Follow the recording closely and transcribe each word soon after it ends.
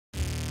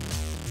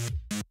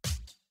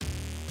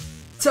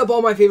What's up,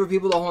 all my favorite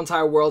people of the whole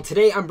entire world?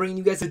 Today I'm bringing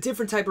you guys a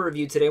different type of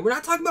review today. We're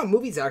not talking about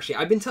movies, actually.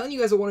 I've been telling you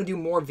guys I want to do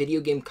more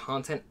video game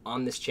content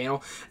on this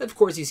channel. Of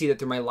course, you see that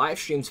through my live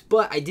streams,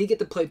 but I did get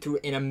to play through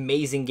an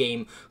amazing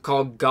game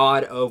called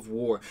God of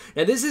War.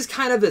 Now, this is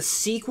kind of a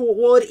sequel.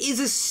 Well, it is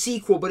a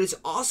sequel, but it's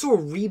also a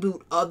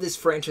reboot of this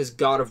franchise,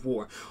 God of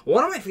War.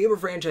 One of my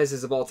favorite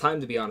franchises of all time,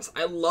 to be honest.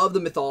 I love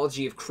the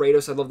mythology of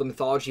Kratos. I love the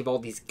mythology of all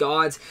these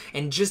gods,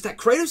 and just that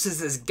Kratos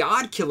is this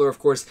god killer, of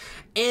course.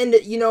 And,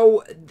 you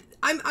know,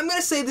 I'm going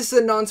to say this is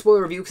a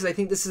non-spoiler review because I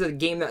think this is a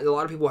game that a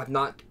lot of people have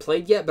not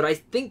played yet, but I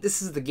think this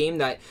is the game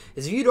that,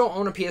 if you don't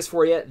own a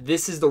PS4 yet,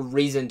 this is the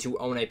reason to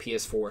own a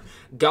PS4.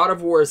 God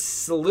of War has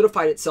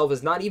solidified itself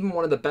as not even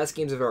one of the best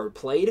games I've ever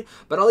played,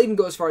 but I'll even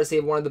go as far as to say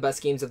one of the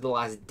best games of the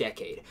last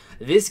decade.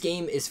 This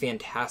game is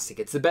fantastic.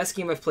 It's the best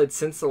game I've played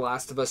since The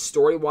Last of Us,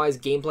 story-wise,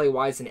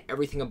 gameplay-wise, and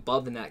everything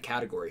above in that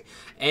category.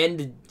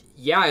 And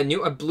yeah, I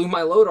knew I blew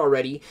my load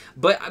already,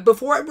 but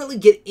before I really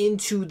get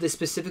into the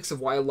specifics of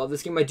why I love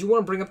this game, I do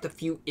want to bring up the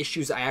few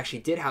issues I actually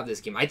did have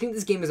this game. I think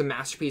this game is a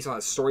masterpiece on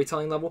a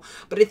storytelling level,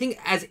 but I think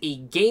as a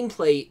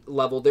gameplay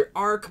level, there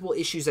are a couple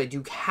issues I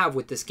do have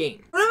with this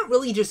game. They're not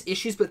really just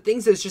issues, but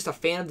things as just a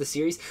fan of the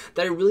series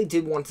that I really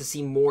did want to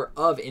see more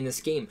of in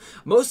this game.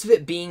 Most of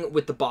it being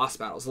with the boss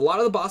battles. A lot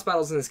of the boss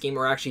battles in this game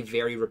are actually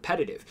very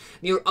repetitive.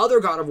 The other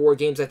God of War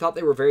games, I thought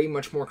they were very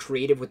much more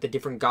creative with the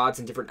different gods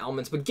and different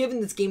elements, but given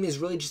this game is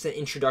really just an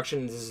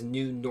introduction to this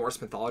new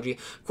Norse mythology.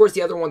 Of course,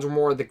 the other ones were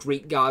more of the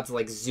Greek gods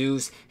like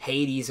Zeus,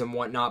 Hades, and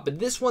whatnot, but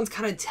this one's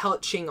kind of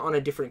touching on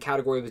a different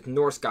category with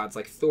Norse gods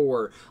like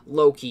Thor,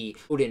 Loki,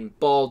 Odin,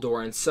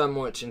 Baldur, and so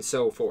much and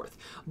so forth.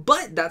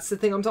 But that's the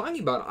thing I'm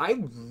talking about.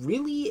 I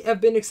really have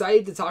been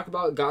excited to talk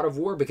about God of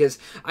War because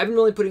I've been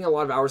really putting a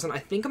lot of hours in. I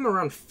think I'm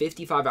around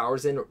 55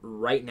 hours in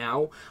right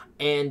now.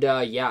 And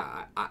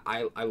yeah,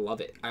 I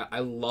love it. I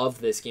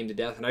love this game to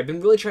death. And I've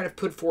been really trying to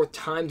put forth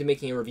time to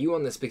making a review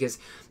on this because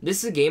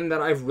this is a game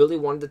that I've really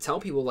wanted to tell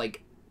people,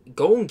 like,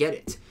 go and get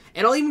it.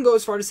 And I'll even go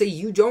as far to say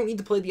you don't need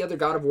to play the other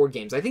God of War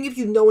games. I think if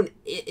you know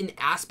an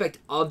aspect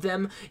of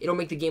them, it'll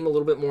make the game a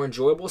little bit more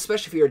enjoyable,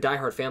 especially if you're a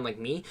diehard fan like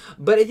me.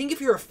 But I think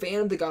if you're a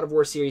fan of the God of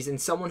War series and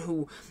someone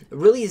who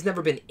really has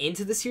never been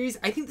into the series,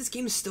 I think this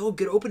game is still a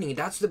good opening. And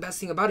that's the best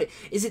thing about it,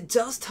 is it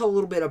does tell a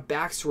little bit of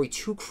backstory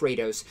to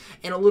Kratos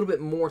and a little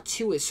bit more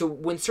to it. So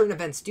when certain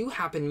events do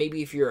happen,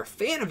 maybe if you're a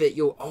fan of it,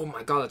 you'll, oh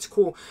my god, that's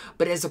cool.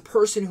 But as a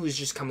person who's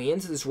just coming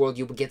into this world,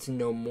 you'll get to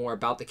know more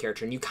about the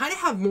character. And you kind of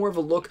have more of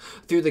a look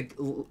through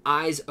the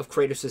eyes of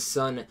Kratos'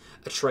 son,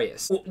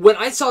 Atreus. When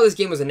I saw this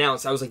game was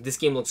announced, I was like, this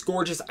game looks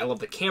gorgeous. I love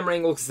the camera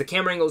angle because the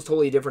camera angle is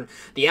totally different.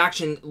 The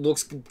action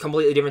looks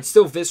completely different.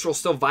 Still visceral,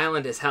 still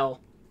violent as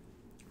hell.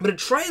 But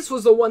Atreus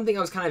was the one thing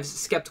I was kind of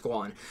skeptical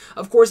on.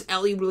 Of course,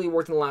 Ellie really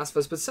worked in The Last of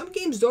Us, but some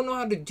games don't know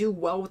how to do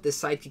well with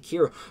this sidekick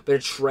hero. But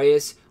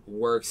Atreus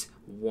works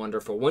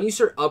wonderful. When you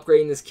start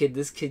upgrading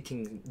this kid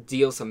can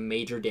deal some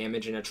major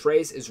damage, and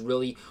Atreus is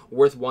really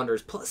worth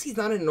wonders. Plus, he's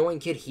not an annoying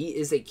kid. He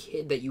is a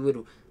kid that you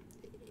would...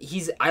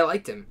 I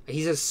liked him.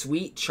 He's a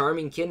sweet,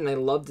 charming kid, and I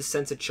love the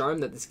sense of charm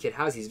that this kid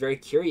has. He's very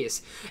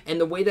curious, and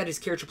the way that his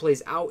character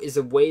plays out is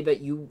a way that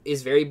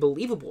is very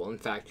believable, in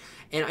fact.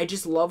 And I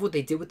just love what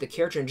they did with the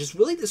character, and just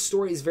really the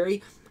story is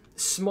very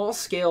small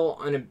scale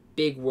on a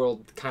big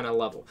world kind of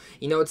level.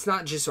 You know, it's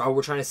not just, oh,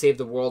 we're trying to save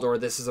the world, or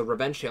this is a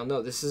revenge tale.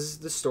 No, this is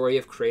the story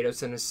of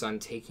Kratos and his son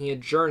taking a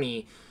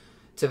journey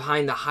to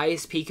behind the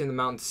highest peak of the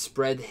mountain to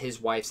spread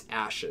his wife's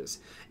ashes.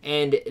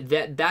 And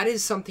that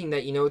is something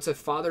that, you know, it's a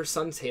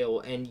father-son tale,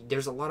 and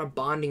there's a lot of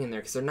bonding in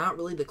there because they're not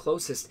really the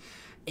closest.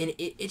 And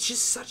it's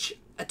just such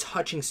a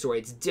touching story.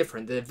 It's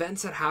different. The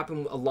events that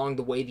happen along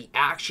the way, the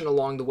action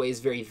along the way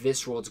is very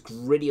visceral. It's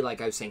gritty, like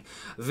I was saying.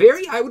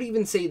 I would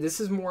even say this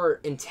is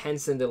more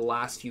intense than the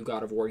last few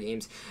God of War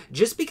games,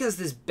 just because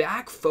this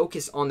back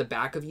focus on the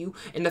back of you,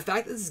 and the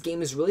fact that this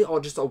game is really all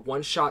just a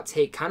one-shot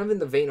take, kind of in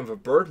the vein of a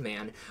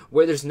Birdman,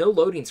 where there's no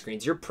loading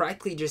screens. You're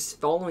practically just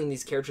following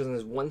these characters on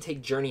this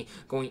one-take journey,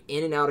 going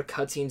in and out of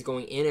cutscenes,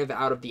 going in and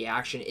out of the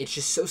action. It's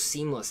just so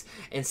seamless,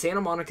 and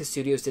Santa Monica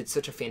Studios did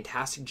such a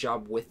fantastic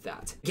job with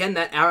that. Again,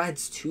 that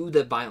adds to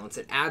the violence.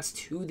 It adds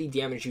to the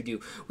damage you do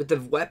with the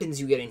weapons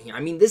you get in here.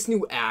 I mean, this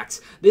axe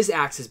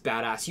is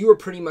badass. You are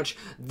pretty much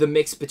the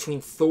mix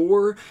between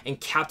Thor and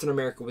Captain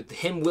America, with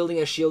him wielding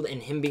a shield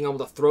and him being able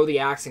to throw the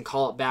axe and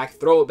call it back,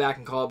 throw it back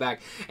and call it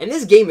back. And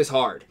this game is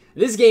hard.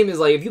 This game is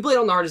like, if you play it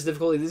on the hardest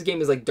difficulty, this game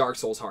is like Dark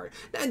Souls hard.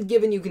 That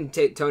given you can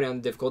tone down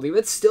the difficulty, but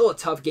it's still a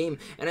tough game,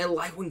 and I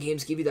like when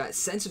games give you that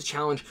sense of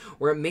challenge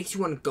where it makes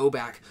you want to go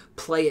back,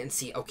 play it, and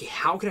see, okay,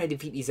 how can I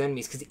defeat these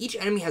enemies? Because each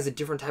enemy has a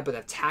different type of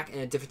attack and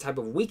a different type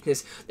of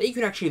weakness that you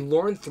can actually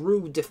learn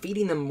through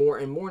defeating them more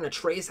and more, and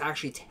Atreus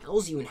actually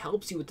tells you and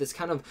helps you with this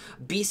kind of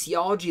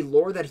bestiology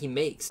lore that he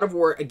makes. God of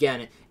War,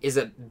 again, is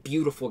a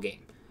beautiful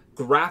game.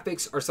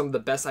 Graphics are some of the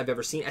best I've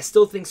ever seen. I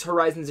still think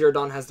Horizon Zero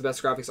Dawn has the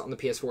best graphics on the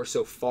PS4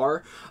 so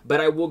far,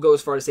 but I will go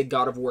as far as say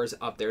God of War is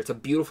up there. It's a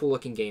beautiful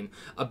looking game,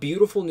 a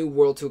beautiful new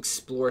world to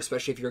explore,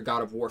 especially if you're a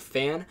God of War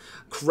fan.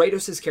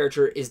 Kratos'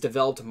 character is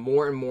developed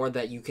more and more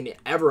that you can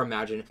ever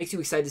imagine. It makes you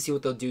excited to see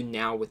what they'll do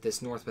now with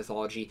this Norse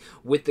mythology,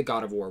 with the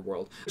God of War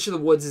world. Witch of the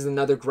Woods is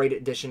another great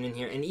addition in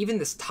here, and even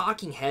this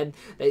talking head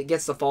that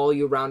gets to follow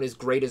you around is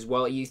great as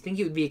well. You think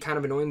it would be kind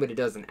of annoying, but it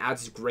doesn't. It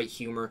adds great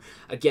humor.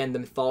 Again, the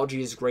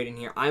mythology is great in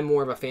here. I'm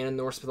more of a fan of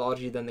Norse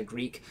mythology than the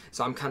Greek,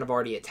 so I'm kind of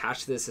already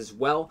attached to this as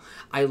well.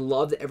 I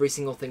loved every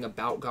single thing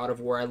about God of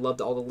War. I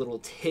loved all the little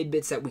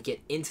tidbits that we get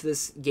into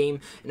this game,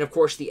 and of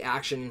course the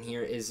action in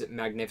here is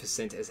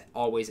magnificent as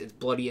always. It's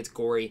bloody, it's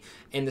gory,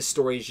 and the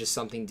story is just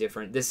something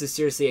different. This is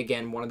seriously,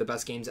 again, one of the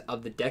best games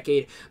of the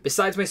decade.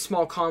 Besides my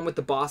small con with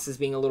the bosses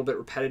being a little bit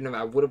repetitive,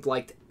 I would have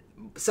liked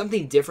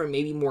something different,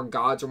 maybe more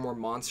gods or more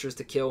monsters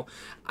to kill.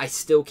 I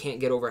still can't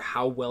get over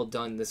how well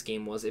done this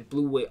game was. It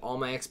blew away all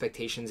my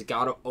expectations,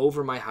 got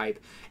over my hype,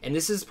 and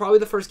this is probably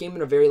the first game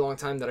in a very long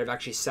time that I've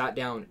actually sat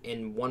down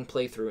in one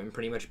playthrough and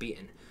pretty much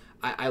beaten.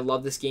 I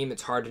love this game.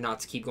 It's hard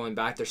not to keep going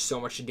back. There's so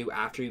much to do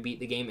after you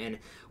beat the game, and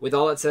with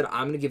all that said,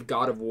 I'm going to give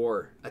God of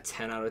War a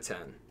 10 out of 10.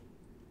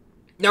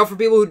 Now, for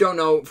people who don't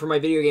know, for my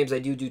video games, I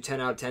do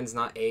 10 out of 10s,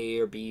 not A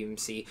or B and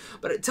C.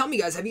 But tell me,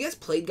 guys, have you guys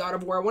played God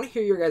of War? I want to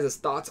hear your guys'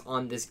 thoughts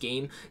on this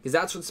game, because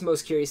that's what's the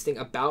most curious thing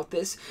about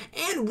this.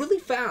 And really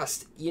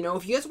fast, you know,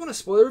 if you guys want a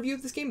spoiler review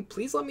of this game,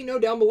 please let me know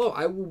down below.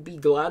 I will be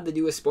glad to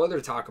do a spoiler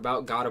talk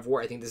about God of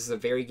War. I think this is a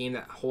very game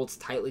that holds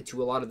tightly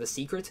to a lot of the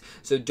secrets.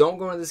 So don't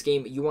go into this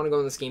game. You want to go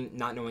in this game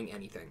not knowing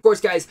anything. Of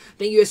course, guys,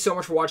 thank you guys so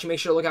much for watching. Make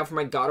sure to look out for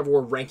my God of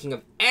War ranking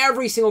of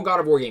every single God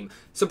of War game.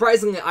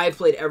 Surprisingly, I've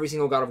played every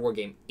single God of War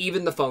game,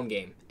 even the phone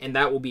game, and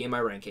that will be in my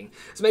ranking.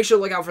 So make sure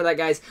to look out for that,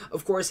 guys.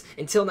 Of course,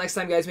 until next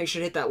time, guys, make sure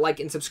to hit that like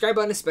and subscribe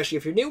button, especially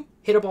if you're new.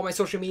 Hit up all my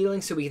social media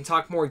links so we can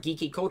talk more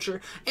geeky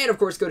culture. And, of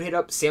course, go to hit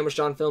up Sandwich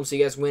John Films so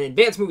you guys win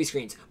advanced movie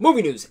screens,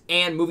 movie news,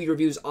 and movie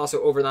reviews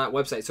also over on that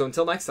website. So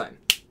until next time,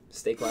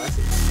 stay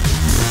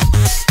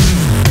classy.